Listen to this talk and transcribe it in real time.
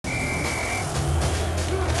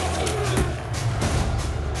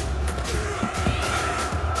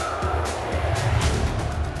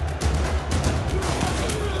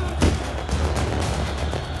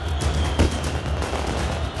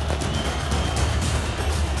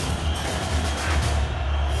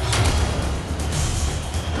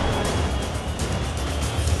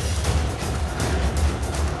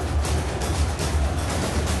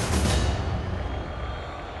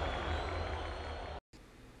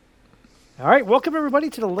All right, welcome everybody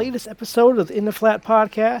to the latest episode of the In the Flat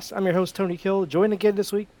podcast. I'm your host Tony Kill, joined again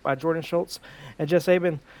this week by Jordan Schultz and Jess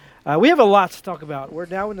Aben. We have a lot to talk about. We're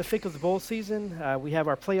now in the thick of the bowl season. We have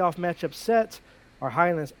our playoff matchup set. Our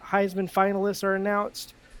Heisman finalists are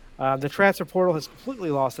announced. The transfer portal has completely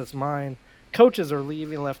lost its mind. Coaches are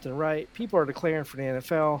leaving left and right. People are declaring for the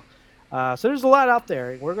NFL. So there's a lot out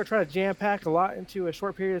there. We're going to try to jam pack a lot into a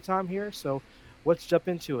short period of time here. So let's jump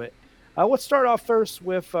into it. Let's start off first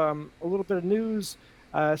with a little bit of news.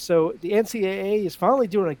 So the NCAA is finally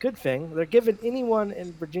doing a good thing. They're giving anyone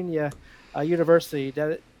in Virginia University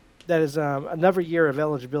that is another year of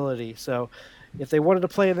eligibility. So if they wanted to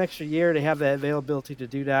play an extra year, they have that availability to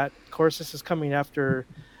do that. Of course, this is coming after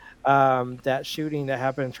that shooting that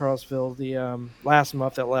happened in Charlottesville the last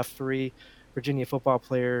month that left three Virginia football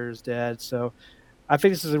players dead. So I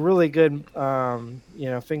think this is a really good,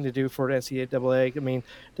 thing to do for the NCAA. I mean,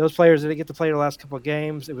 those players didn't get to play the last couple of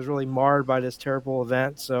games. It was really marred by this terrible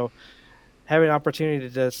event. So having an opportunity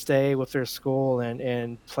to stay with their school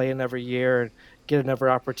and play another year and get another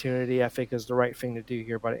opportunity, I think is the right thing to do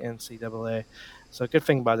here by the NCAA. So good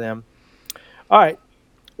thing by them. All right,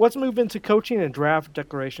 let's move into coaching and draft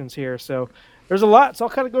declarations here. So there's a lot, so I'll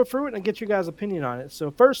kind of go through it and get your guys' opinion on it.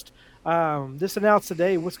 So first, this announced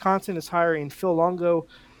today, Wisconsin is hiring Phil Longo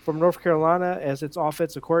from North Carolina as its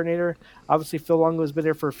offensive coordinator. Obviously, Phil Longo has been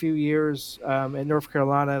there for a few years in North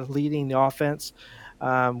Carolina, leading the offense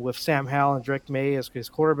with Sam Howell and Drake May as his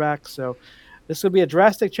quarterback. So this will be a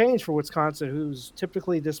drastic change for Wisconsin, who's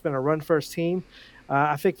typically just been a run-first team.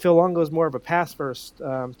 I think Phil Longo is more of a pass-first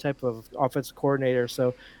type of offensive coordinator,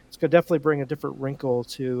 so it's going to definitely bring a different wrinkle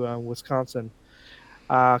to Wisconsin.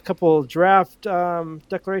 A couple of draft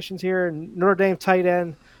declarations here. Notre Dame tight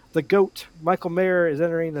end, the GOAT, Michael Mayer, is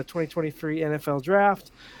entering the 2023 NFL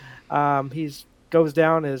draft. He's goes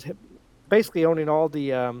down as basically owning all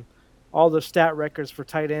the stat records for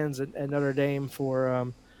tight ends at Notre Dame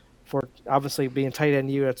for obviously being tight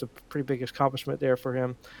end U. That's a pretty big accomplishment there for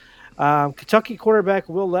him. Kentucky quarterback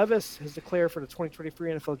Will Levis has declared for the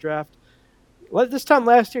 2023 NFL draft. This time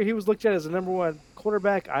last year, he was looked at as the number one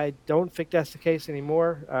quarterback. I don't think that's the case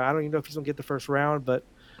anymore. I don't even know if he's going to get the first round, but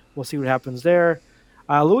we'll see what happens there.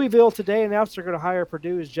 Louisville today announced they're going to hire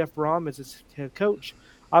Purdue's Jeff Brom as its head coach.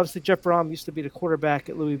 Obviously, Jeff Brom used to be the quarterback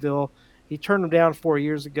at Louisville. He turned him down 4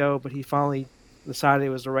 years ago, but he finally decided it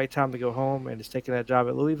was the right time to go home and is taking that job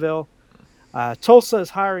at Louisville. Tulsa is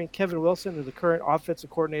hiring Kevin Wilson, who's the current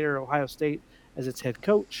offensive coordinator at Ohio State, as its head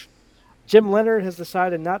coach. Jim Leonard has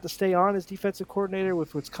decided not to stay on as defensive coordinator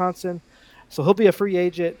with Wisconsin, so he'll be a free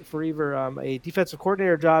agent for either a defensive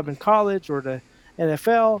coordinator job in college or the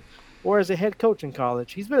NFL, or as a head coach in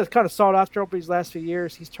college. He's been kind of sought after over these last few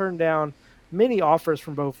years. He's turned down many offers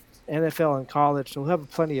from both NFL and college, so he'll have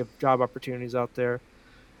plenty of job opportunities out there.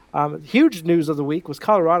 Huge news of the week was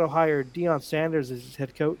Colorado hired Deion Sanders as his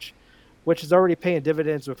head coach, which is already paying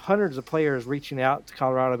dividends with hundreds of players reaching out to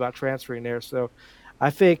Colorado about transferring there. So I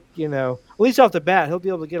think, at least off the bat, he'll be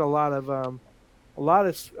able to get a lot of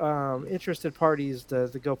interested parties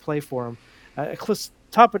to go play for him.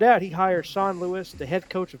 Top of that, he hired Sean Lewis, the head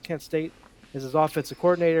coach of Kent State, as his offensive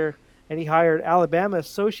coordinator, and he hired Alabama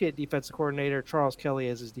associate defensive coordinator Charles Kelly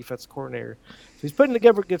as his defensive coordinator. So he's putting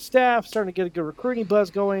together a good staff, starting to get a good recruiting buzz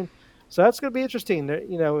going. So that's going to be interesting.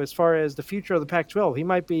 As far as the future of the Pac-12, he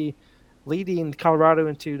might be leading Colorado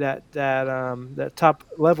into that top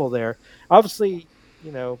level there. Obviously,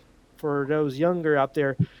 you know, for those younger out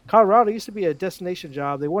there, Colorado used to be a destination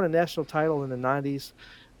job. They won a national title in the '90s.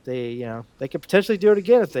 They could potentially do it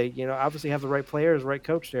again if they, obviously have the right players, right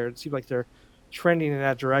coach there. It seems like they're trending in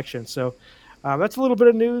that direction. So that's a little bit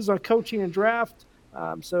of news on coaching and draft.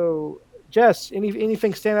 So Jess,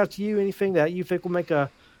 anything stand out to you? Anything that you think will make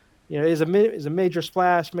is a major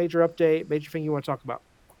splash, major update, major thing you want to talk about?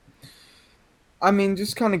 I mean,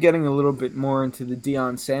 just kind of getting a little bit more into the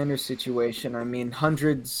Deion Sanders situation. I mean,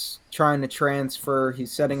 hundreds trying to transfer.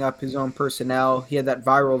 He's setting up his own personnel. He had that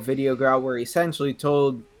viral video go out where he essentially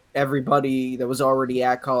told everybody that was already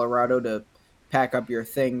at Colorado to pack up your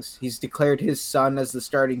things. He's declared his son as the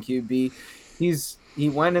starting QB. He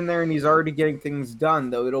went in there and he's already getting things done.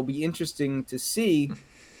 Though it'll be interesting to see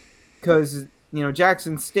because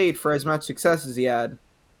Jackson State, for as much success as he had,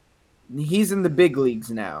 he's in the big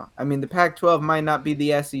leagues now. I mean, the Pac-12 might not be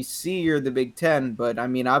the SEC or the Big Ten, but I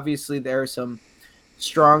mean, obviously there are some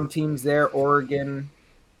strong teams there. Oregon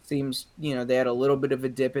seems, they had a little bit of a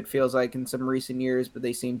dip, it feels like, in some recent years, but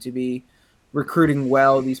they seem to be recruiting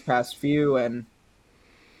well these past few. And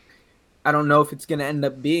I don't know if it's going to end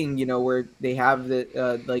up being, where they have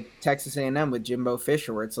the like Texas A&M with Jimbo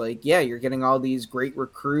Fisher, where it's like, yeah, you're getting all these great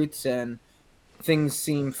recruits and things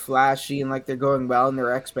seem flashy and like they're going well in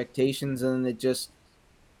their expectations, and it just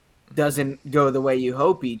doesn't go the way you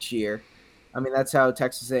hope each year. I mean, that's how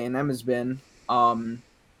Texas A&M has been.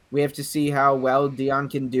 We have to see how well Dion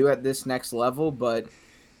can do at this next level, but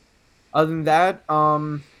other than that,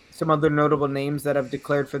 some other notable names that have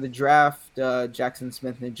declared for the draft: Jackson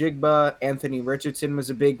Smith-Njigba, Anthony Richardson was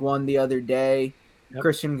a big one the other day. Yep.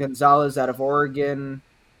 Christian Gonzalez out of Oregon,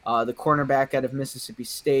 the cornerback out of Mississippi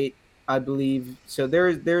State, I believe. So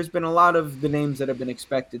there's been a lot of the names that have been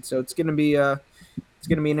expected. So it's gonna be an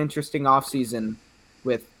interesting offseason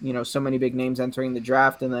with so many big names entering the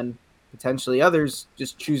draft and then potentially others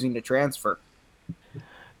just choosing to transfer.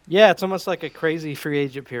 Yeah, it's almost like a crazy free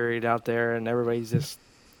agent period out there, and everybody's just,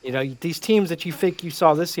 these teams that you think you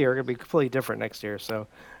saw this year are going to be completely different next year. So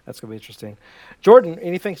that's going to be interesting. Jordan,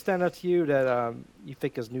 anything stand out to you that you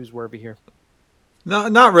think is newsworthy here? No,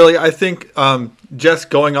 not really. I think just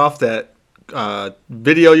going off that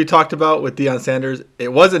video you talked about with Deion Sanders,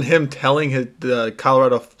 it wasn't him telling the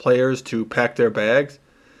Colorado players to pack their bags.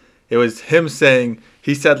 It was him saying,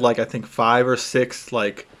 he said like I think 5 or 6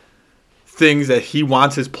 like things that he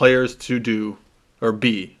wants his players to do or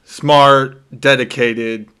be: smart,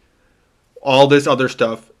 dedicated, all this other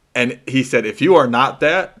stuff. And he said, if you are not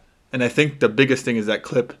that, and I think the biggest thing is that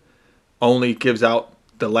clip only gives out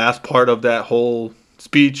the last part of that whole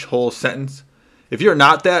speech, whole sentence. If you're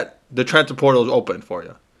not that, the transfer portal is open for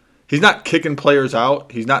you. He's not kicking players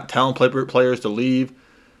out. He's not telling players to leave.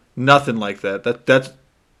 Nothing like that. That's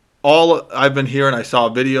all I've been hearing. I saw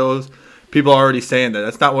videos. People are already saying that.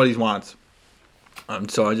 That's not what he wants.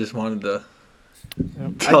 So I just wanted to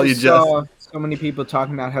tell you, Jeff. Saw so many people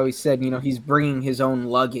talking about how he said, he's bringing his own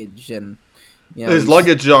luggage, and his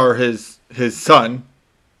luggage are his son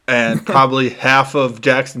and probably half of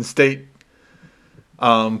Jackson State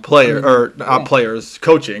coaches.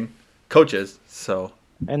 So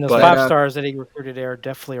and those 5 stars that he recruited there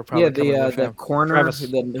definitely are probably coming with him. The corner who was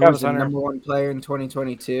the number 1 player in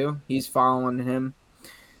 2022. He's following him.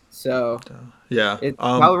 So yeah,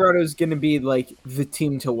 Colorado's going to be like the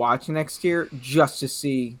team to watch next year just to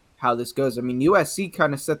see how this goes. I mean, USC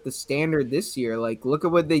kind of set the standard this year. Like, look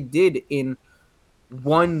at what they did in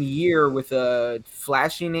 1 year with a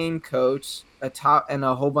flashy name coach, and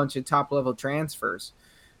a whole bunch of top level transfers.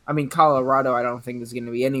 I mean, Colorado, I don't think is going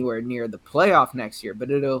to be anywhere near the playoff next year, but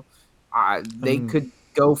they could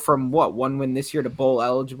go from 1 win this year to bowl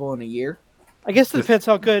eligible in a year. I guess it depends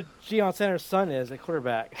how good Deion Sanders' son is at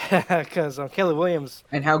quarterback, because Caleb Williams.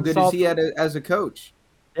 And how good is he as a coach?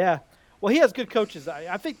 Yeah. Well, he has good coaches.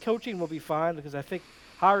 I think coaching will be fine, because I think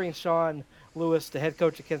hiring Sean Lewis, the head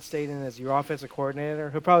coach at Kent State, and as your offensive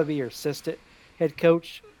coordinator, he'll probably be your assistant head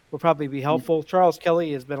coch, will probably be helpful. Mm-hmm. Charles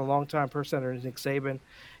Kelly has been a long-time person under Nick Saban.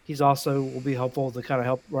 He's also will be helpful to kind of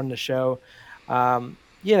help run the show.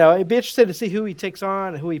 It'd be interesting to see who he takes on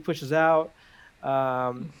and who he pushes out.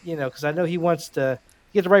 Because I know he wants to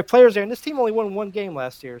get the right players there, and this team only won 1 game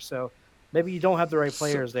last year, so maybe you don't have the right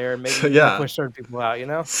players there, and maybe you push certain people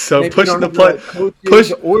out. So maybe pushing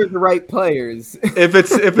or the right players. If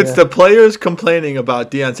it's the players complaining about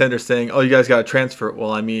Deion Sanders saying, "Oh, you guys got to transfer,"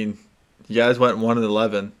 well, I mean, you guys went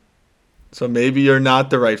 1-11. So maybe you're not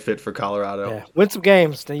the right fit for Colorado. Yeah, win some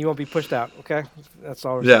games, then you won't be pushed out. Okay, that's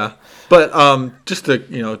all. Yeah, but just to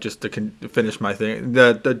finish my thing,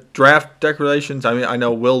 the draft declarations. I mean, I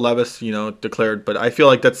know Will Levis, declared, but I feel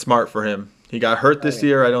like that's smart for him. He got hurt this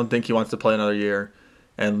year. I don't think he wants to play another year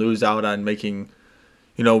and lose out on making,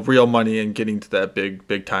 real money and getting to that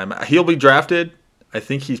big time. He'll be drafted. I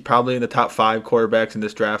think he's probably in the top 5 quarterbacks in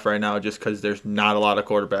this draft right now, just because there's not a lot of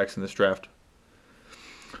quarterbacks in this draft.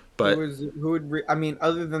 But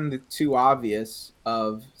other than the 2 obvious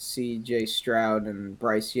of C.J. Stroud and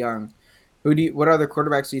Bryce Young, what other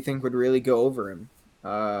quarterbacks do you think would really go over him?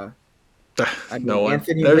 No one.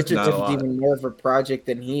 Anthony Richardson's even more of a project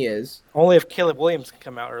than he is. Only if Caleb Williams can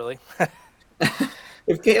come out early.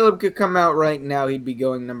 If Caleb could come out right now, he'd be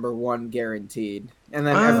going number 1 guaranteed. And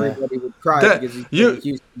then everybody would cry because he's in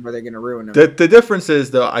Houston where they're going to ruin him. The difference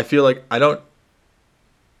is, though, I feel like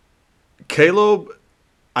Caleb,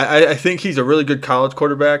 I think he's a really good college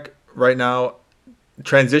quarterback right now.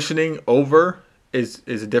 Transitioning over is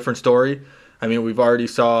a different story. I mean, we've already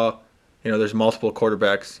saw, there's multiple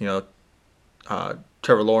quarterbacks.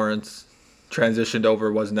 Trevor Lawrence transitioned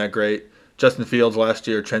over, wasn't that great. Justin Fields last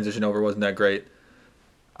year transitioned over, wasn't that great.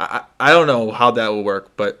 I don't know how that will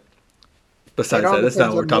work, but besides that, that's not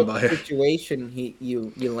what we're talking about here. Situation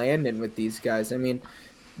you land in with these guys. I mean,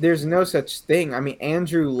 there's no such thing. I mean,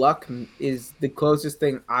 Andrew Luck is the closest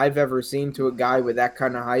thing I've ever seen to a guy with that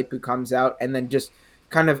kind of hype who comes out and then just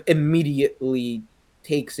kind of immediately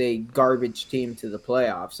takes a garbage team to the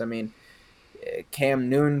playoffs. I mean, Cam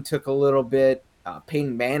Newton took a little bit.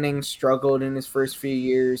 Peyton Manning struggled in his first few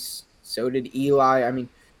years. So did Eli. I mean,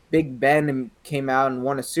 Big Ben came out and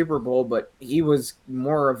won a Super Bowl, but he was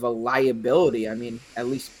more of a liability. I mean, at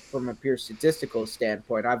least from a pure statistical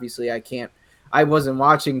standpoint. Obviously, I wasn't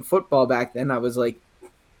watching football back then. I was like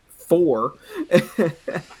 4.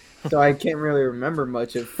 So I can't really remember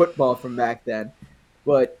much of football from back then.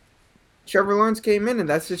 But Trevor Lawrence came in, and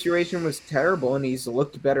that situation was terrible, and he's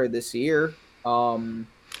looked better this year. Yeah,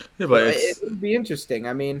 but It would be interesting.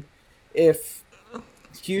 I mean, if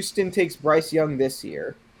Houston takes Bryce Young this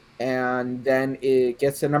year, and then it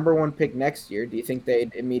gets the number 1 pick next year, do you think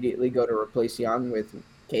they'd immediately go to replace Young with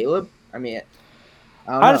Caleb? I mean,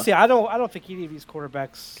 I don't Honestly, know. I don't think any of these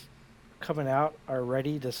quarterbacks coming out are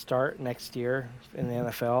ready to start next year in the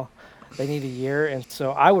NFL. They need a year, and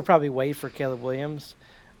so I would probably wait for Caleb Williams.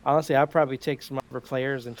 Honestly, I'd probably take some other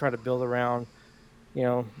players and try to build around, you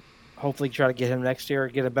know, hopefully try to get him next year,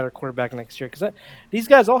 get a better quarterback next year. Because these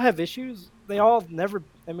guys all have issues. They all never.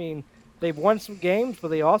 I mean, they've won some games, but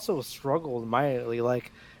they also struggled mightily.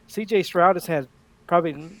 Like C.J. Stroud has had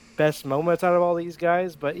probably the best moments out of all these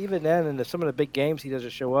guys, but even then, in some of the big games, he doesn't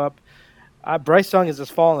show up. Bryce Young is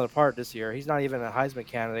just falling apart this year. He's not even a Heisman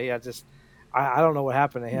candidate. I don't know what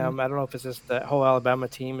happened to him. I don't know if it's just the whole Alabama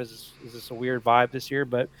team is just a weird vibe this year.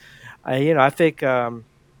 But I think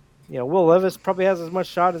Will Levis probably has as much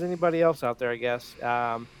shot as anybody else out there. I guess.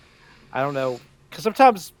 I don't know, because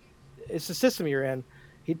sometimes it's the system you're in.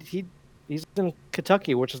 He's in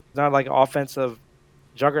Kentucky, which is not like an offensive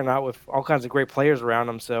juggernaut with all kinds of great players around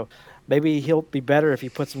him. So maybe he'll be better if he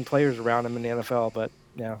puts some players around him in the NFL. But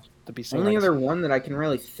to be seen. Only other one that I can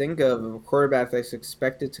really think of a quarterback that's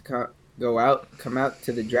expected to come out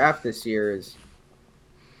to the draft this year is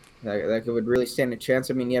that would really stand a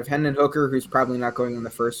chance. I mean, you have Hendon Hooker, who's probably not going in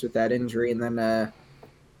the first with that injury, and then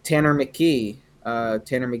Tanner McKee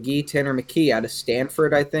out of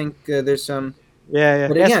Stanford. I think there's some. Yeah.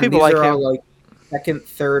 But Yes, again, people these like are him. all like second,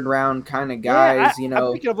 third round kind of guys. Yeah,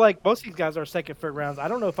 I'm thinking of like most of these guys are second, third rounds. I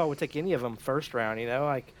don't know if I would take any of them first round.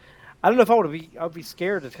 Like I don't know if I'd be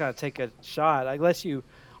scared to kind of take a shot unless you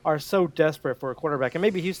are so desperate for a quarterback, and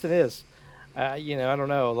maybe Houston is. I don't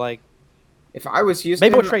know. Like if I was maybe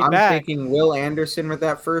Houston, we'll trade I'm back. taking Will Anderson with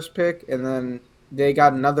that first pick, and then they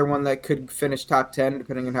got another one that could finish top 10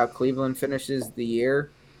 depending on how Cleveland finishes the year.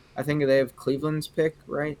 I think they have Cleveland's pick,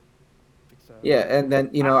 right? So, Yeah, and then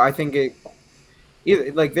I think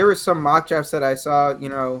like there were some mock drafts that I saw,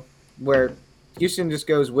 where Houston just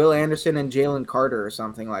goes Will Anderson and Jalen Carter or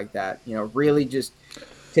something like that. Really just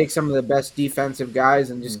take some of the best defensive guys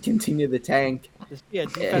and just continue the tank.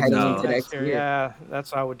 Defensive into next year. Yeah,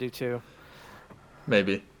 that's what I would do too.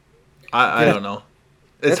 Maybe. I don't know.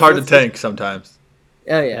 It's hard to tank sometimes.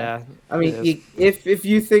 Oh yeah. I mean, if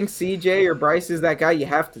you think CJ or Bryce is that guy, you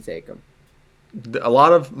have to take him. A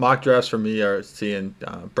lot of mock drafts for me are seeing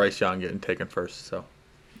Bryce Young getting taken first. So.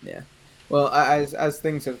 Yeah. Well, as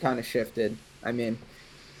things have kind of shifted, I mean,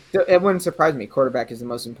 it wouldn't surprise me. Quarterback is the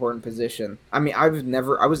most important position. I mean,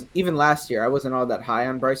 even last year, I wasn't all that high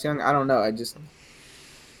on Bryce Young. I don't know.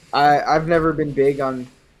 I've never been big on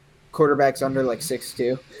quarterbacks under like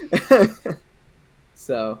 6'2".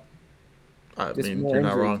 So. I mean, you're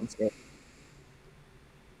not wrong.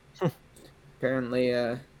 Apparently,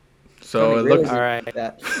 so it looks all right.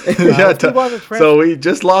 Yeah, so we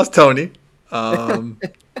just lost Tony.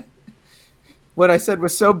 What I said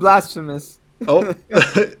was so blasphemous. Oh,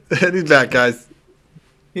 he's back, guys.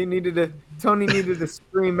 Tony needed to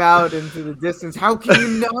scream out into the distance. How can you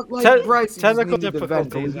not like Bryce? Technical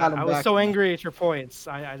difficulties. I was so angry at your points.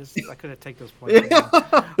 I couldn't take those points.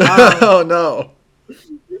 Oh no.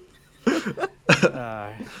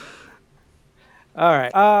 All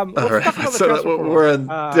right. All right. So we're in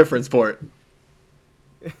different sport.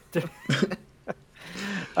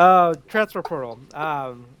 Transfer portal.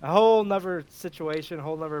 A whole nother situation, a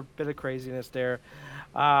whole nother bit of craziness there.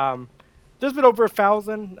 There's been over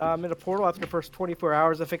 1,000 in the portal after the first 24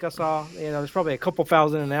 hours. I think I saw. There's probably a couple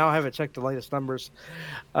thousand now. I haven't checked the latest numbers,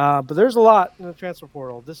 but there's a lot in the transfer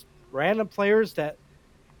portal. Just random players that.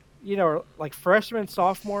 Like freshman,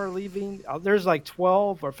 sophomore leaving. There's like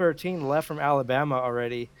 12 or 13 left from Alabama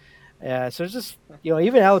already. So it's just,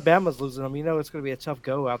 even Alabama's losing them. It's going to be a tough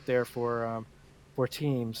go out there for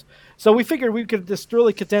teams. So we figured we could just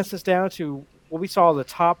really condense this down to what we saw the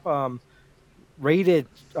top rated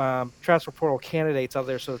transfer portal candidates out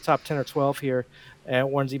there. So the top 10 or 12 here,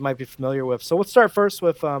 and ones you might be familiar with. So let's start first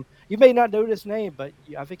with, you may not know this name, but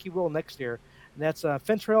I think you will next year. And that's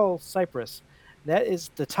Fentrell Cypress. That is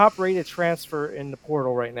the top-rated transfer in the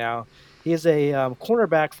portal right now. He is a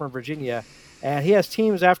cornerback from Virginia, and he has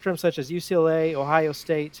teams after him such as UCLA, Ohio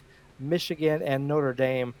State, Michigan, and Notre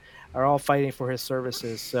Dame are all fighting for his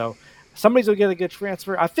services. So somebody's going to get a good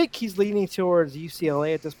transfer. I think he's leaning towards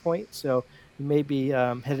UCLA at this point, so he may be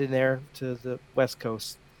heading there to the West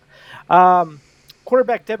Coast.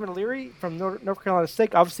 Quarterback Devin Leary from North Carolina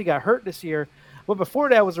State obviously got hurt this year, but before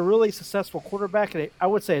that was a really successful quarterback, and I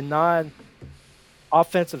would say a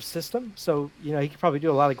non-offensive system. So he could probably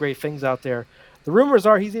do a lot of great things out there. The rumors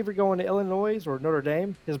are he's either going to Illinois or Notre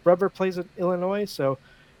Dame. His brother plays at Illinois, so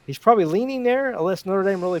he's probably leaning there unless Notre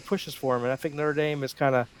Dame really pushes for him. And I think Notre Dame is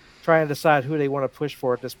kind of trying to decide who they want to push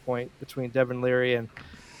for at this point between Devin Leary and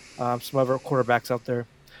some other quarterbacks out there.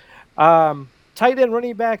 Tight end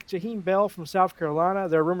running back Jaheim Bell from South Carolina.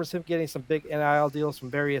 There are rumors of him getting some big NIL deals from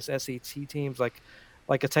various SEC teams like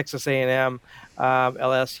a Texas A&M,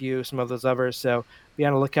 LSU, some of those others. So be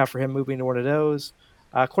on the lookout for him moving to one of those.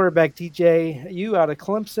 Quarterback DJ U out of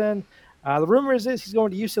Clemson. The rumors is he's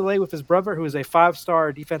going to UCLA with his brother, who is a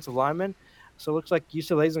 5-star defensive lineman. So it looks like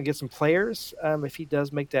UCLA is going to get some players if he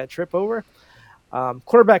does make that trip over.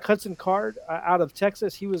 Quarterback Hudson Card out of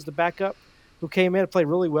Texas. He was the backup who came in and played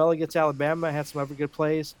really well against Alabama, had some other good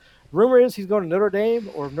plays. Rumor is he's going to Notre Dame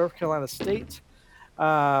or North Carolina State.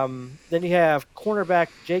 Then you have cornerback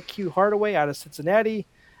J.Q. Hardaway out of Cincinnati.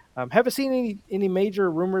 Haven't seen any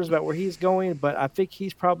major rumors about where he's going, but I think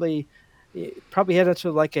he's probably headed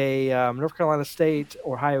to like a North Carolina State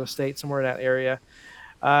or Ohio State, somewhere in that area.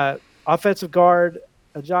 Offensive guard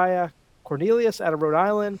Ajaya Cornelius out of Rhode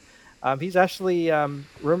Island. He's actually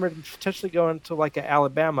rumored potentially going to like a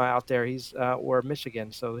Alabama out there. He's or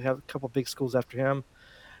Michigan, so they have a couple big schools after him.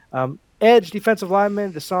 Edge defensive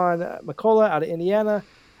lineman Deshaun McCullough out of Indiana.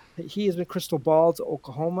 He has been crystal balled to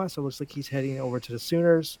Oklahoma, so it looks like he's heading over to the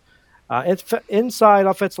Sooners. Inside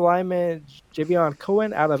offensive lineman Javion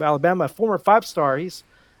Cohen out of Alabama, a former 5-star. He's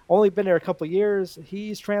only been there a couple of years.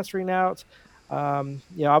 He's transferring out.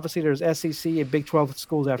 Obviously there's SEC and Big 12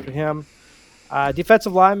 schools after him.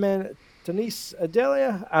 Defensive lineman Denise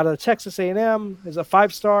Adelia out of Texas A&M is a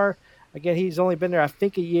 5-star. Again, he's only been there, I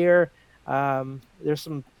think, a year. There's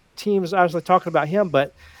some teams obviously talking about him,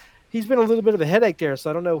 but he's been a little bit of a headache there, so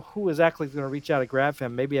I don't know who exactly is going to reach out and grab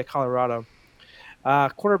him. Maybe at Colorado.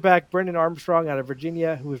 Quarterback Brendan Armstrong out of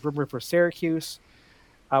Virginia, who is rumored for Syracuse.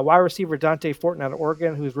 Wide receiver Dante Fortin out of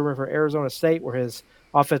Oregon, who is rumored for Arizona State, where his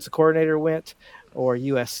offensive coordinator went, or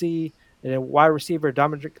USC. And then wide receiver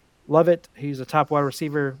Dominic Lovett, he's a top wide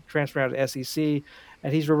receiver transferring out of SEC,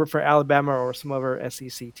 and he's rumored for Alabama or some other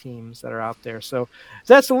SEC teams that are out there. So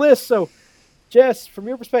that's the list. So, Jess, from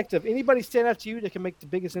your perspective, anybody stand out to you that can make the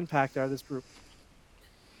biggest impact out of this group?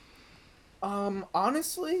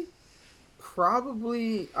 Honestly,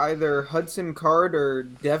 probably either Hudson Card or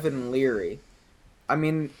Devin Leary. I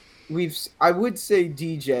mean, I would say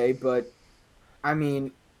DJ, but I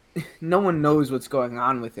mean, no one knows what's going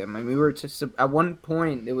on with him. I mean, we were just at one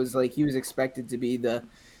point it was like he was expected to be the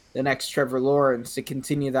next Trevor Lawrence, to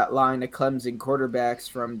continue that line of Clemson quarterbacks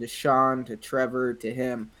from Deshaun to Trevor to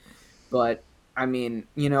him. But I mean,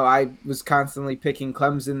 I was constantly picking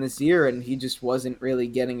Clemson this year, and he just wasn't really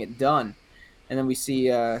getting it done. And then we see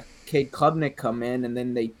Cade Klubnik come in, and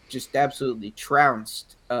then they just absolutely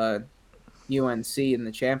trounced UNC in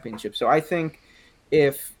the championship. So I think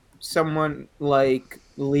if someone like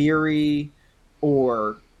Leary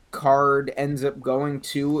or Card ends up going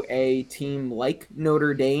to a team like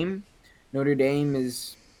Notre Dame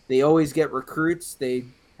they always get recruits. They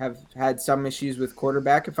have had some issues with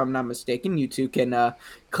quarterback, if I'm not mistaken. You two can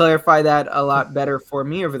clarify that a lot better for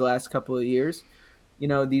me over the last couple of years.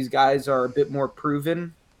 These guys are a bit more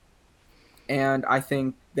proven, and I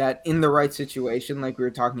think that in the right situation, like we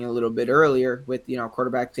were talking a little bit earlier with,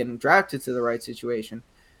 quarterbacks getting drafted to the right situation,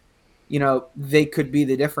 they could be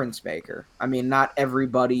the difference maker. I mean, not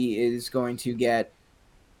everybody is going to get,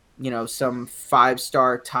 some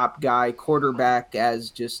 5-star top guy quarterback as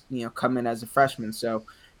just, come in as a freshman. So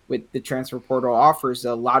with the transfer portal offers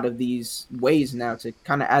a lot of these ways now to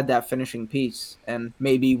kind of add that finishing piece. And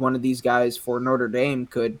maybe one of these guys for Notre Dame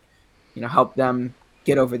could, help them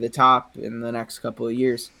get over the top in the next couple of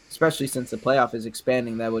years, especially since the playoff is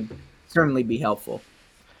expanding. That would certainly be helpful.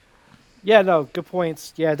 Yeah, no, good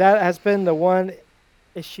points. Yeah, that has been the one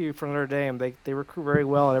issue for Notre Dame. They recruit very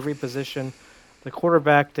well at every position. The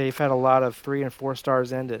quarterback, they've had a lot of 3 and 4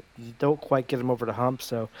 stars in that don't quite get them over the hump.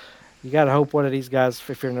 So you got to hope one of these guys,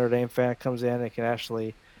 if you're a Notre Dame fan, comes in and can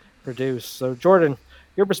actually produce. So, Jordan,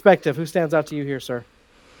 your perspective, who stands out to you here, sir?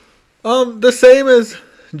 The same as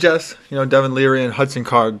Jess, Devin Leary and Hudson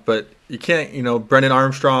Card, but you can't, Brendan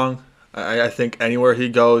Armstrong. I think anywhere he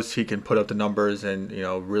goes, he can put up the numbers and,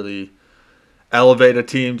 really elevate a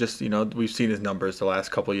team. Just we've seen his numbers the last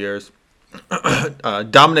couple of years.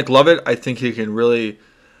 Dominic Lovett, I think he can really,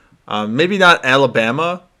 maybe not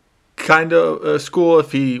Alabama kind of school.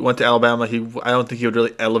 If he went to Alabama, I don't think he would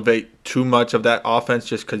really elevate too much of that offense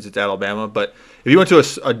just because it's Alabama. But if he went to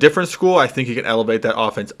a different school, I think he can elevate that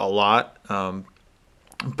offense a lot.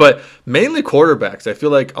 But mainly quarterbacks. I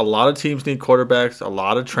feel like a lot of teams need quarterbacks, a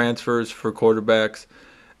lot of transfers for quarterbacks,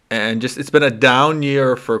 and just it's been a down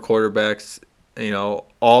year for quarterbacks,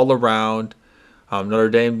 all around. Notre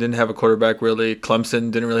Dame didn't have a quarterback really.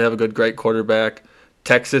 Clemson didn't really have a great quarterback.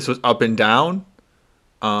 Texas was up and down,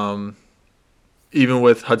 even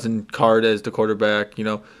with Hudson Card as the quarterback.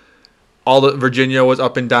 Virginia was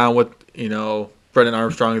up and down with Brennan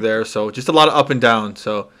Armstrong there. So just a lot of up and down.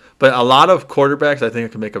 But a lot of quarterbacks, I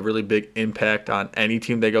think, can make a really big impact on any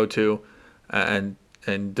team they go to, and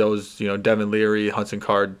those Devin Leary, Hudson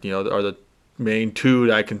Card, are the main two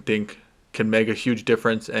that I can think can make a huge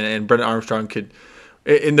difference, and Brennan Armstrong could,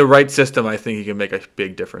 in the right system, I think he can make a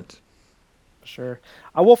big difference. Sure.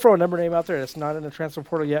 I will throw another name out there that's not in the transfer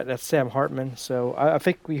portal yet. That's Sam Hartman. So I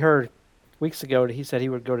think we heard weeks ago that he said he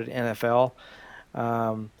would go to the NFL.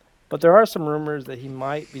 But there are some rumors that he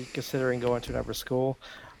might be considering going to another school.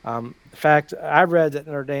 In fact, I read that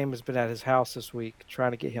Notre Dame has been at his house this week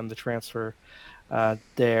trying to get him to transfer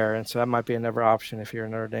there, and so that might be another option if you're a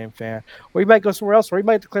Notre Dame fan. Or he might go somewhere else, or he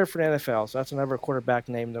might declare for the NFL. So that's another quarterback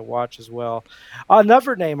name to watch as well.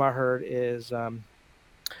 Another name I heard is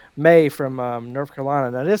May from North Carolina.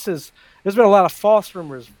 Now there's been a lot of false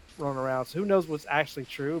rumors running around, so who knows what's actually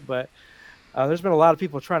true, but there's been a lot of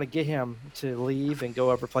people trying to get him to leave and go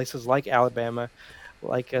other places like Alabama,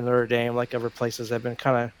 like Notre Dame, like other places that have been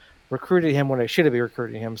kind of recruiting him when they should have been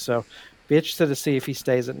recruiting him. So be interested to see if he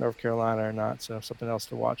stays at North Carolina or not. So something else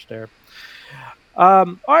to watch there.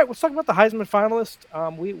 All right, let's talk about the Heisman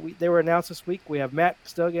finalists. They were announced this week. We have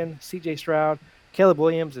Max Duggan, C.J. Stroud, Caleb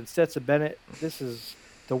Williams, and Stetson Bennett. This is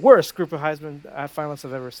the worst group of Heisman finalists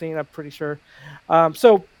I've ever seen, I'm pretty sure.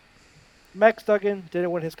 So Max Duggan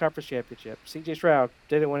didn't win his conference championship. C.J. Stroud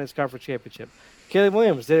didn't win his conference championship. Caleb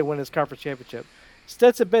Williams didn't win his conference championship.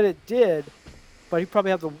 Stetson Bennett did, but he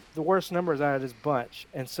probably had the worst numbers out of this bunch.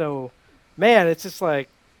 And so, man, it's just like,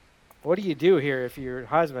 what do you do here if you're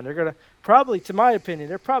Heisman? They're going to probably, to my opinion,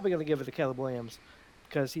 they're probably going to give it to Caleb Williams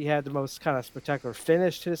because he had the most kind of spectacular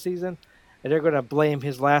finish to the season, and they're going to blame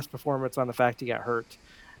his last performance on the fact he got hurt.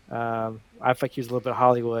 I think he was a little bit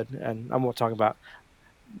Hollywood, and I'm going to talk about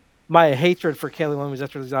my hatred for Caleb Williams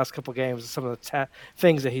after these last couple games and some of the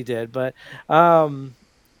things that he did. But I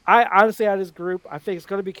honestly, out of this group, I think it's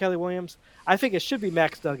going to be Caleb Williams. I think it should be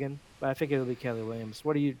Max Duggan, but I think it'll be Caleb Williams.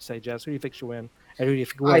 What do you say, Jess? Who do you think should win? And who do you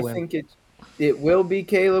think will win? I think it will be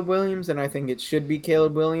Caleb Williams, and I think it should be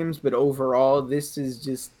Caleb Williams. But overall, this is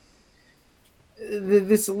just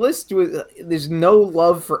this list with there's no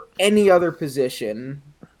love for any other position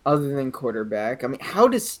other than quarterback. I mean, how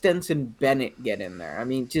does Stetson Bennett get in there? I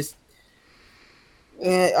mean, just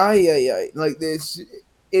like this,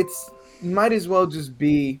 it's might as well just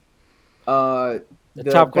be the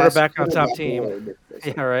top quarterback on top team.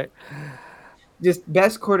 Yeah, right. Just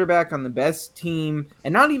best quarterback on the best team,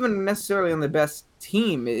 and not even necessarily on the best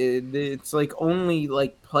team. It's like only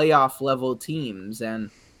like playoff level teams, and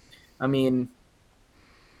I mean,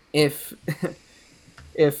 if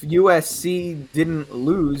USC didn't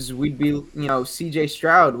lose, we'd be, C.J.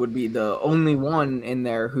 Stroud would be the only one in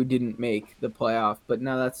there who didn't make the playoff. But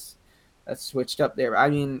now that's switched up there. I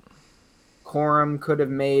mean, Corum could have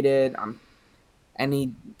made it.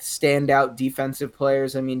 Any standout defensive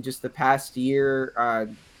players? I mean, just the past year,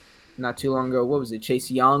 not too long ago, what was it?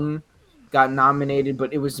 Chase Young got nominated,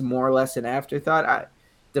 but it was more or less an afterthought.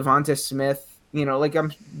 Devonta Smith,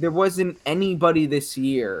 there wasn't anybody this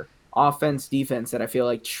year, offense, defense, that I feel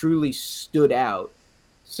like truly stood out.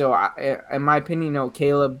 So, in my opinion,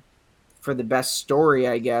 Caleb, for the best story,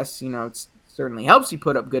 I guess, it certainly helps you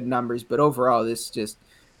put up good numbers, but overall, this just,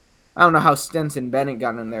 I don't know how Stetson Bennett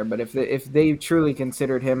got in there, but if they truly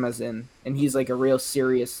considered him and he's like a real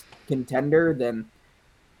serious contender, then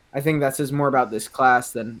I think that says more about this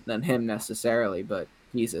class than him necessarily, but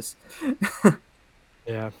Jesus.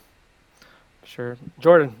 Yeah, sure.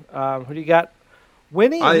 Jordan, who do you got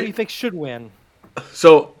winning, and who do you think should win?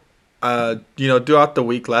 So, throughout the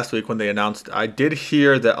week, last week when they announced, I did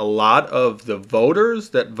hear that a lot of the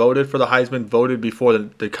voters that voted for the Heisman voted before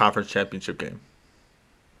the conference championship game.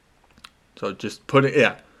 So just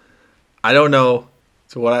I don't know.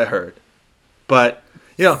 It's what I heard, but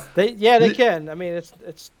they can. I mean,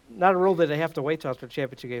 it's not a rule that they have to wait till after the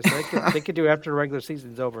championship game. So they could do after the regular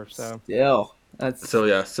season's over. So still,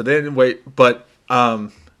 so they didn't wait, but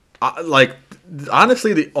like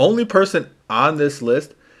honestly the only person on this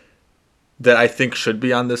list that I think should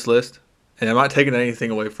be on this list, and I'm not taking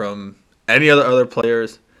anything away from any other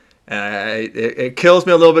players. And it kills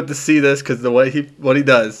me a little bit to see this because the way what he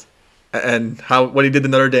does, and how what he did to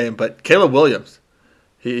Notre Dame. But Caleb Williams,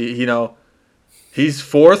 he's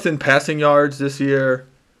fourth in passing yards this year.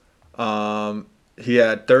 He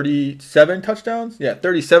had 37 touchdowns. Yeah,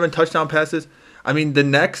 37 touchdown passes. I mean, the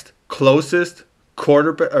next closest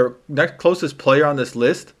quarterback or next closest player on this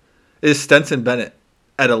list is Stenson Bennett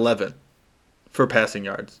at 11 for passing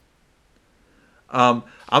yards. I'm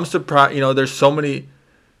surprised. There's so many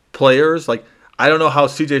players. Like, I don't know how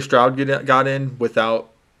C.J. Stroud got in without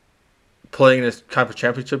playing in this conference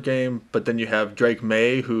championship game. But then you have Drake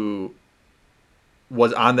May, who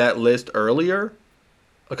was on that list earlier,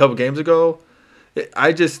 a couple games ago.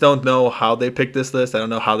 I just don't know how they picked this list. I don't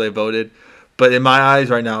know how they voted. But in my eyes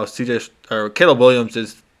right now, Caleb Williams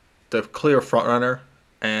is the clear front runner.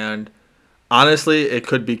 And honestly, it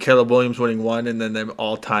could be Caleb Williams winning one and then them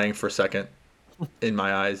all tying for second. In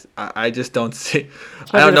my eyes, I just don't see.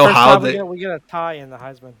 I don't know how we get a tie in the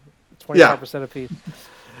Heisman, 25% apiece.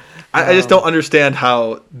 I just don't understand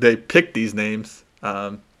how they picked these names.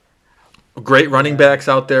 Great running backs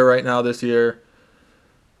out there right now this year.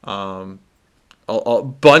 A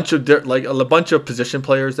bunch of position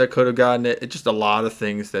players that could have gotten it. It's just a lot of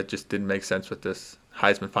things that just didn't make sense with this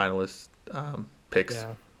Heisman finalist picks.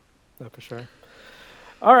 Yeah, no, for sure.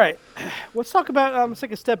 All right, let's talk about. Let's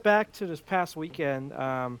take a step back to this past weekend.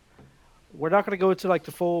 We're not going to go into like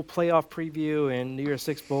the full playoff preview and New Year's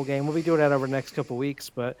Six bowl game. We'll be doing that over the next couple of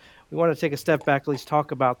weeks, but we want to take a step back, at least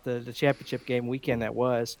talk about the championship game weekend that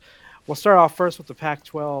was. We'll start off first with the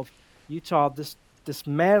Pac-12. Utah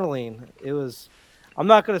dismantling. It was. I'm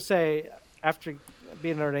not going to say after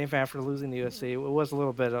being a Notre Dame fan after losing to USC, it was a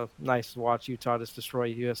little bit nice to watch Utah just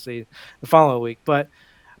destroy USC the following week, but.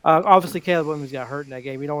 Obviously, Caleb Williams got hurt in that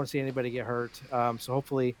game. You don't want to see anybody get hurt. So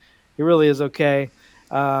hopefully he really is okay.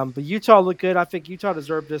 But Utah looked good. I think Utah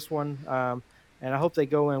deserved this one. And I hope they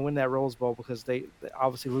go and win that Rose Bowl because they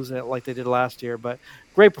obviously losing it like they did last year. But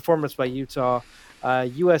great performance by Utah.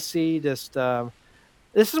 USC just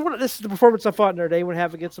this is the performance I thought Notre Dame would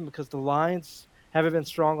have against them because the lines haven't been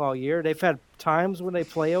strong all year. They've had times when they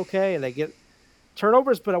play okay and they get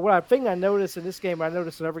turnovers. But what I noticed in this game, I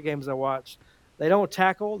noticed in every games I watched, they don't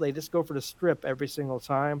tackle. They just go for the strip every single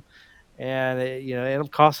time. And, it ended up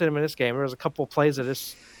costing them in this game. There was a couple of plays that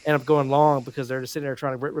just end up going long because they're just sitting there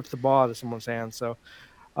trying to rip the ball out of someone's hand. So,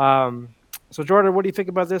 Jordan, what do you think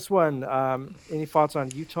about this one? Any thoughts on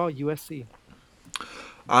Utah, USC?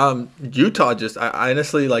 Utah I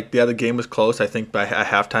honestly, like, the other game was close. I think by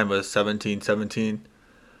halftime it was 17-17.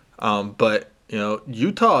 But,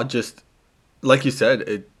 Utah just, like you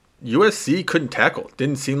said, USC couldn't tackle.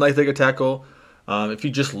 Didn't seem like they could tackle. If you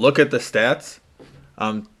just look at the stats,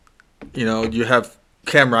 you have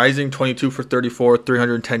Cam Rising, 22 for 34,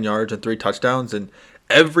 310 yards and 3 touchdowns, and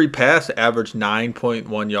every pass averaged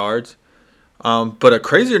 9.1 yards. But a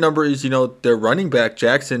crazier number is, their running back,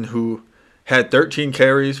 Jackson, who had 13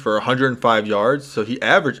 carries for 105 yards, so he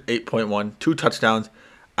averaged 8.1, 2 touchdowns.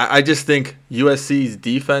 I just think USC's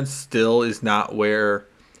defense still is not where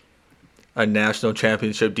a national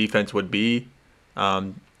championship defense would be.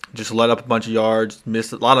 Just let up a bunch of yards,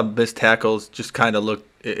 missed a lot of missed tackles. Just kind of looked.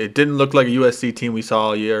 It didn't look like a USC team we saw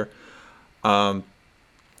all year. And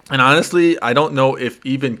honestly, I don't know if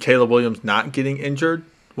even Caleb Williams not getting injured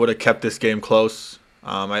would have kept this game close.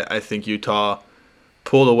 I think Utah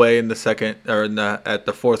pulled away in the second or in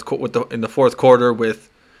the fourth quarter with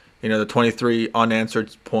the 23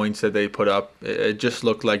 unanswered points that they put up. It just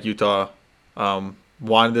looked like Utah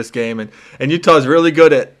wanted this game, and Utah is really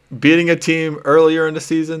good at beating a team earlier in the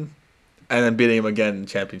season and then beating them again in the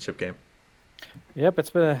championship game. Yep, it's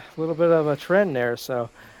been a little bit of a trend there, so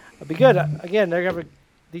it'll be good. Again, they're going to have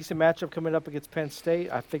a decent matchup coming up against Penn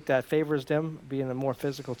State. I think that favors them being a more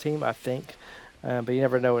physical team, I think, but you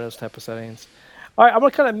never know in those type of settings. All right, I'm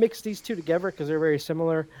going to kind of mix these two together because they're very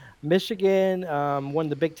similar. Michigan won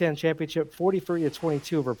the Big Ten championship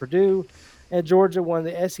 43-22 over Purdue, and Georgia won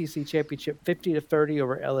the SEC championship 50-30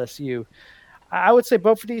 over LSU. I would say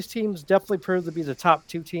both of these teams definitely proved to be the top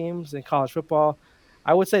 2 teams in college football.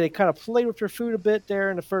 I would say they kind of played with their food a bit there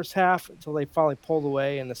in the first half until they finally pulled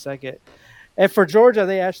away in the second. And for Georgia,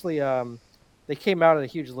 they actually they came out at a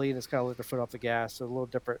huge lead and just kind of let their foot off the gas. So a little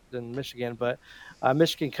different than Michigan. But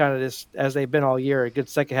Michigan kind of just, as they've been all year, a good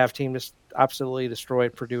second half team, just absolutely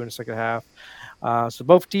destroyed Purdue in the second half. So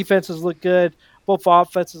both defenses look good. Both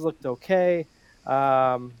offenses looked okay.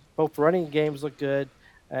 Both running games look good.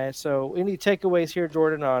 And so any takeaways here,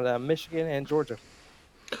 Jordan, on Michigan and Georgia?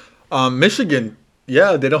 Michigan,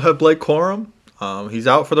 yeah, they don't have Blake Corum. He's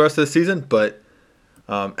out for the rest of the season, but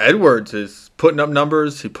Edwards is putting up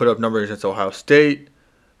numbers. He put up numbers against Ohio State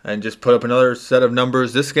and just put up another set of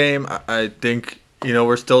numbers this game. I think,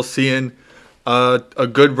 we're still seeing a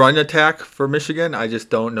good run attack for Michigan. I just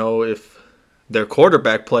don't know if their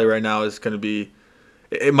quarterback play right now is going to be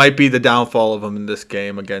 – it might be the downfall of them in this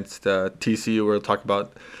game against TCU. We'll talk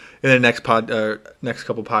about in the next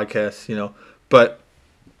couple podcasts, But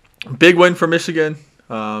big win for Michigan.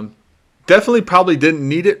 Definitely probably didn't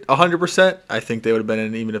need it 100%. I think they would have been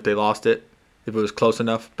in even if they lost it, if it was close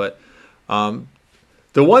enough. But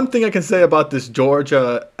the one thing I can say about this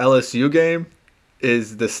Georgia LSU game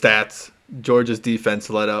is the stats Georgia's defense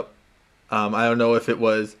let up. I don't know if it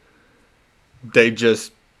was they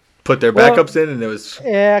just put their backups in and it was.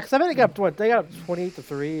 Yeah, because I mean they got up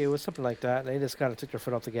 28-3. It was something like that. They just kind of took their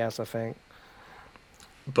foot off the gas, I think.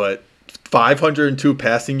 But 502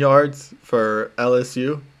 passing yards for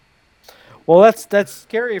LSU. Well, that's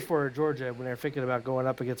scary for Georgia when they're thinking about going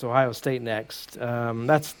up against Ohio State next.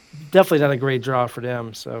 That's definitely not a great draw for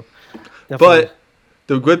them. So, but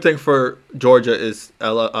the good thing for Georgia is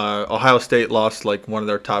Ohio State lost like one of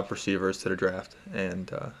their top receivers to the draft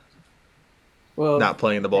and not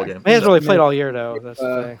playing in the bowl game. He hasn't really played all year though. That's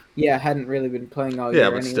the thing. Yeah, hadn't really been playing all year. Yeah,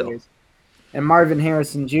 but still. And Marvin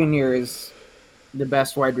Harrison Jr. is the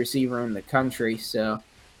best wide receiver in the country, so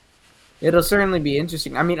it'll certainly be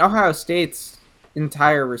interesting. I mean, Ohio State's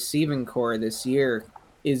entire receiving core this year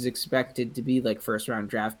is expected to be like first-round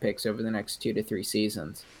draft picks over the next 2 to 3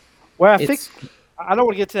 seasons. Well, I don't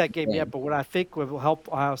want to get to that game yet, but what I think will help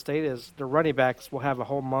Ohio State is the running backs will have a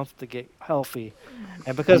whole month to get healthy.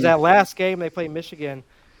 And because that last game they played Michigan,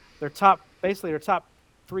 their top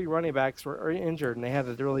 3 running backs were injured, and they had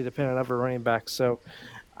to really depend on other running backs. So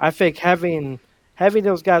I think having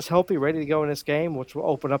those guys healthy, ready to go in this game, which will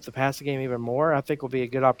open up the passing game even more, I think will be a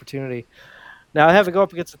good opportunity. Now, I have to go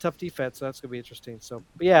up against a tough defense, so that's going to be interesting. So,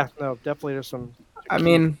 but yeah, no, definitely there's some. I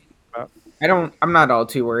mean, I'm not all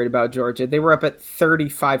too worried about Georgia. They were up at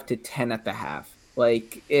 35-10 at the half.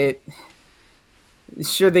 Like it.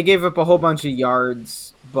 Sure, they gave up a whole bunch of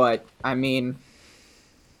yards, but I mean,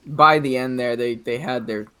 by the end there, they had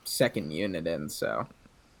their second unit in. So,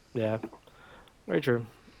 yeah, very true.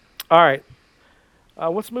 All right.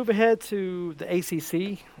 Let's move ahead to the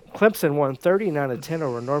ACC. Clemson won 39-10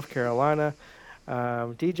 over North Carolina.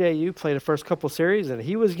 DJU played the first couple series, and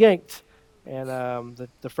he was yanked. And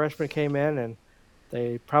the freshman came in, and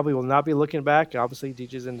they probably will not be looking back. Obviously,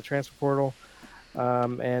 DJ's in the transfer portal,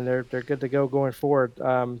 and they're good to go going forward.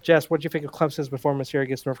 Jess, what do you think of Clemson's performance here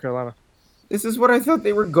against North Carolina? This is what I thought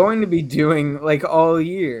they were going to be doing like all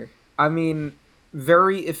year. I mean,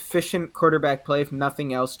 very efficient quarterback play, if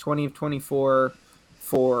nothing else. 20 of 24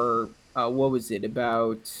 for what was it,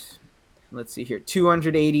 about, let's see here,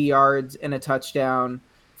 280 yards and a touchdown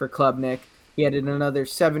for Klubnik. He added another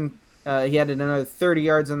 30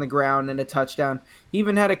 yards on the ground and a touchdown. He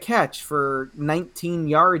even had a catch for 19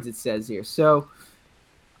 yards, it says here. So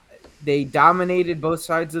they dominated both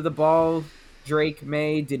sides of the ball. Drake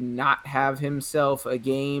May did not have himself a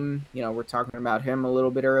game. We're talking about him a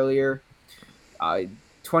little bit earlier.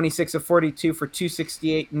 26 of 42 for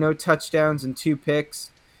 268, no touchdowns and 2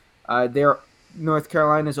 picks. North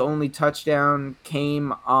Carolina's only touchdown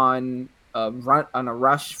came on a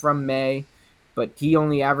rush from May, but he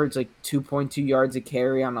only averaged like 2.2 yards a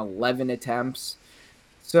carry on 11 attempts.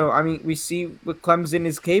 So, I mean, we see what Clemson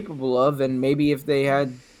is capable of, and maybe if they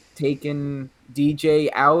had taken DJ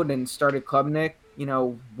out and started Klubnik,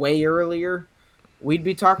 way earlier, we'd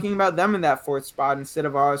be talking about them in that 4th spot instead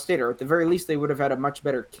of Ohio State, or at the very least, they would have had a much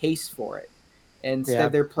better case for it.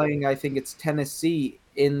 Instead, they're playing, I think it's Tennessee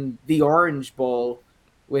in the Orange Bowl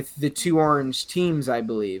with the 2 orange teams, I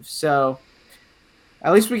believe. So,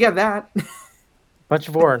 at least we got that. Bunch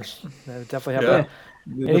of orange. Definitely have that.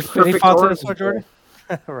 Any thoughts on this one, Jordan?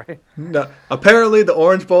 Right. No. Apparently, the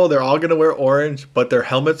Orange Bowl, they're all going to wear orange, but their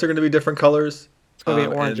helmets are going to be different colors. It's going to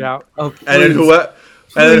be orange out. Oh, and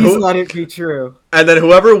then let it be true. And then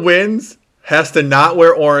whoever wins has to not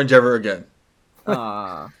wear orange ever again.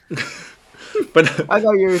 But I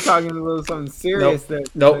thought you were talking a little something serious there.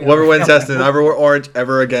 Nope. Whoever wins has to never wear orange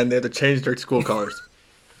ever again. They have to change their school colors.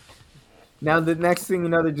 Now the next thing you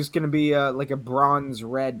know, they're just going to be like a bronze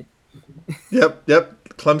red. Yep. The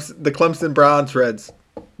Clemson Bronze Reds.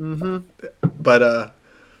 Mm-hmm. But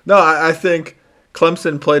no, I think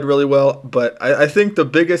Clemson played really well. But I think the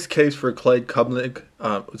biggest case for Clay Klubnik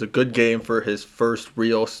was a good game for his first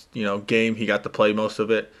real game. He got to play most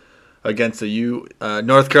of it against the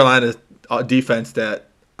North Carolina defense that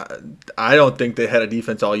I don't think they had a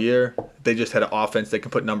defense all year. They just had an offense that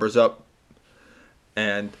can put numbers up,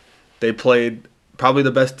 and they played probably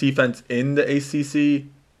the best defense in the ACC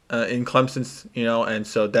in Clemson's, and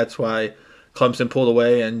so that's why Clemson pulled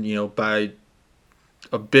away, and by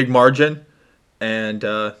a big margin, and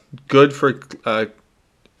good for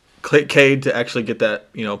Cade to actually get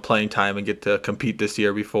that playing time and get to compete this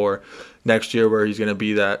year before next year where he's going to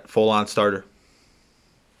be that full-on starter.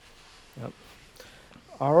 Yep.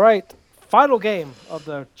 All right, final game of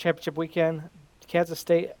the championship weekend. Kansas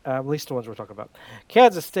State, at least the ones we're talking about.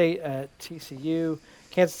 Kansas State at TCU.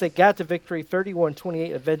 Kansas State got the victory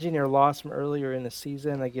 31-28, avenging their loss from earlier in the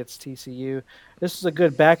season against TCU. This was a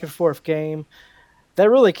good back-and-forth game. That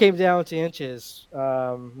really came down to inches.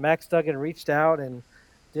 Max Duggan reached out and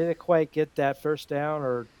didn't quite get that first down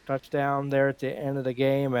or touchdown there at the end of the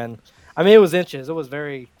game. And, I mean, it was inches. It was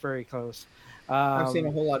very, very close. I've seen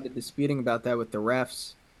a whole lot of disputing about that with the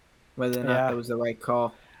refs, whether or not that was the right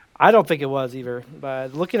call. I don't think it was either.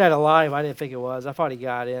 But looking at it live, I didn't think it was. I thought he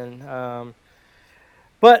got in.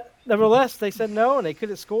 But nevertheless, they said no, and they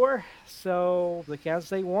couldn't score. So the Kansas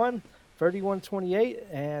State won 31-28,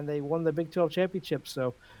 and they won the Big 12 championship.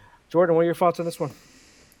 So, Jordan, what are your thoughts on this one?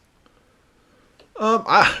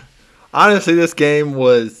 Honestly, this game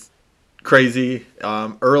was crazy.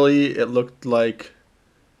 Early, it looked like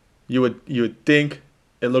you would think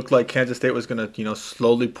it looked like Kansas State was going to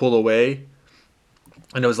slowly pull away.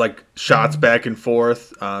 And it was like shots back and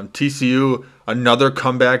forth. TCU, another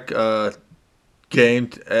comeback game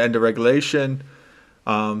to end of regulation.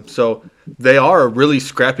 So they are a really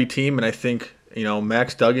scrappy team, and I think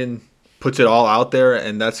Max Duggan puts it all out there,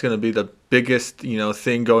 and that's going to be the biggest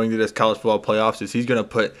thing going to this college football playoffs is he's going to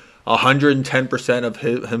put 110%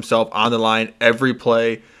 of himself on the line every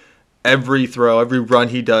play, every throw, every run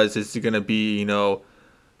he does is going to be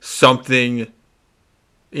something.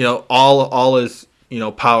 All his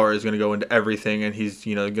power is going to go into everything, and he's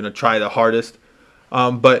going to try the hardest.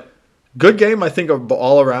 But good game, I think,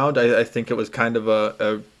 all around. I think it was kind of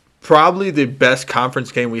a probably the best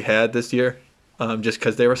conference game we had this year, just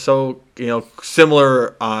because they were so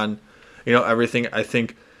similar on everything. I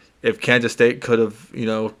think if Kansas State could have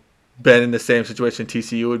been in the same situation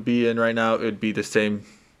TCU would be in right now, it would be the same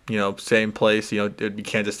same place. It would be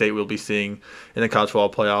Kansas State we'll be seeing in the college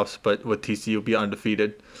football playoffs, but with TCU be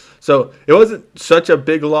undefeated. So it wasn't such a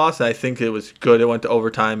big loss. I think it was good. It went to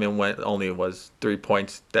overtime and was 3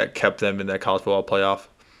 points that kept them in that college football playoff.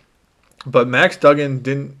 But Max Duggan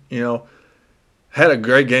didn't, had a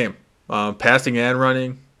great game, passing and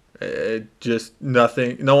running. Just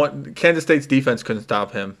nothing. No one. Kansas State's defense couldn't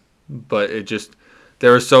stop him, but they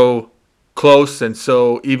were so close and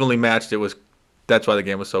so evenly matched. That's why the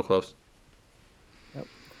game was so close. Yep.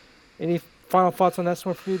 Any final thoughts on this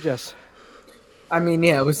one for you, Jess? I mean,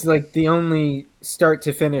 yeah, it was like the only start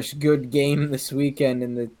to finish good game this weekend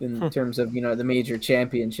in terms of the major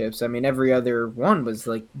championships. I mean, every other one was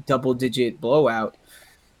like double-digit blowout.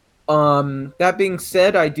 That being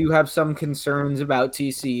said, I do have some concerns about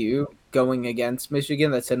TCU going against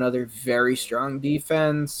Michigan. That's another very strong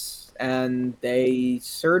defense, and they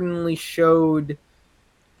certainly showed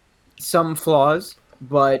some flaws.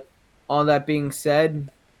 But all that being said,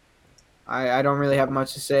 I don't really have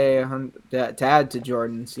much to say to add to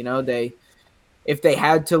Jordan's. If they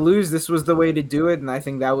had to lose, this was the way to do it, and I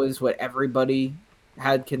think that was what everybody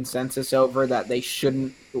had consensus over, that they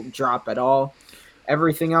shouldn't drop at all.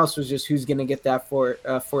 Everything else was just who's going to get that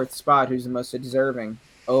fourth spot, who's the most deserving.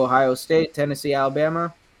 Ohio State, Tennessee,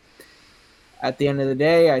 Alabama. At the end of the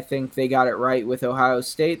day, I think they got it right with Ohio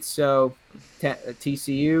State. So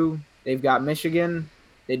TCU, they've got Michigan.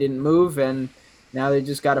 They didn't move, and now they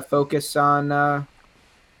just got to focus on the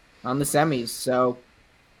semis. So,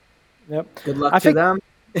 yep. Good luck to them.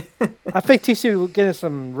 I think TCU getting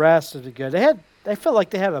some rest would be good. They felt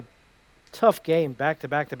like they had a tough game back to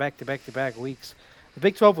back weeks. The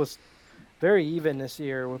Big 12 was very even this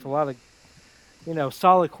year with a lot of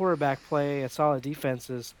solid quarterback play and solid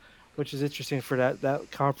defenses, which is interesting for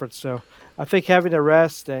that conference. So I think having a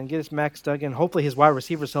rest and get his Max Duggan, hopefully his wide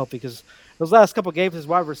receivers healthy, because those last couple of games his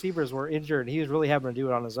wide receivers were injured and he was really having to do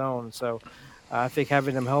it on his own. So I think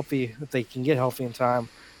having them healthy, if they can get healthy in time,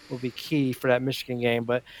 will be key for that Michigan game.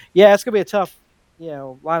 But yeah, it's gonna be a tough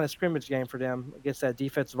line of scrimmage game for them against that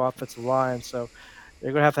defensive offensive line. So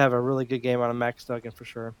they're going to have a really good game on a Max Duggan for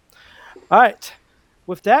sure. All right.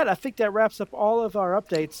 With that, I think that wraps up all of our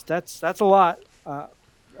updates. That's a lot. All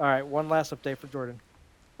right, one last update for Jordan.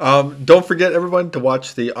 Don't forget, everyone, to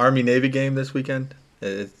watch the Army-Navy game this weekend.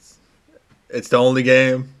 It's the only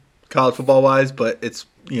game college football-wise, but it's,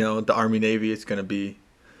 the Army-Navy. It's going to be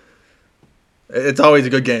It's always a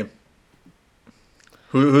good game.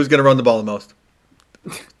 Who's going to run the ball the most?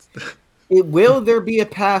 Will there be a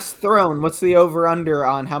pass thrown? What's the over/under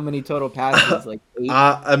on how many total passes? Like 8?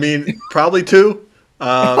 I mean, probably 2. They're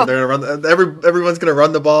gonna run. Everyone's gonna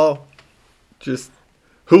run the ball. Just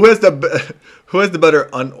who has the better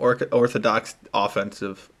unorthodox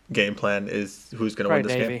offensive game plan is who's gonna win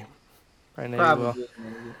this Navy. game. Probably Navy will. Probably.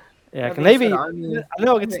 Yeah, Like I Navy. said, Army- I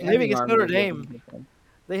know against I Navy think against Army Notre will be Dame. different.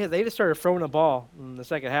 They just started throwing the ball in the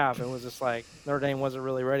second half. It was just like Notre Dame wasn't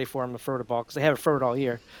really ready for them to throw the ball because they haven't thrown it all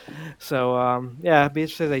year. So yeah, it'd be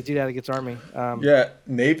interesting if they do that against Army. Yeah,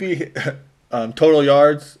 Navy total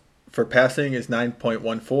yards for passing is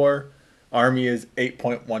 9.14. Army is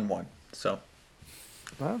 8.11. So,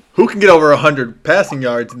 Well, who can get over 100 passing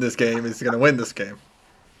yards in this game is going to win this game.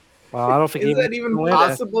 well, I don't think Is that even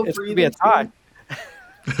possible It's for going to be a either tie.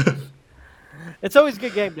 team? It's always a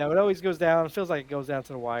good game, though. It always goes down. It feels like it goes down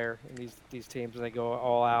to the wire in these teams when they go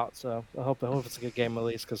all out. So I hope it's a good game at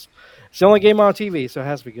least because it's the only game on TV, so it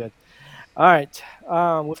has to be good. All right.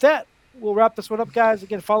 With that, we'll wrap this one up, guys.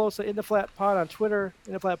 Again, follow us at In the Flat Pod on Twitter,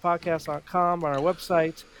 InTheFlatPodcast.com on our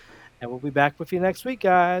website, and we'll be back with you next week,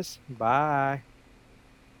 guys. Bye.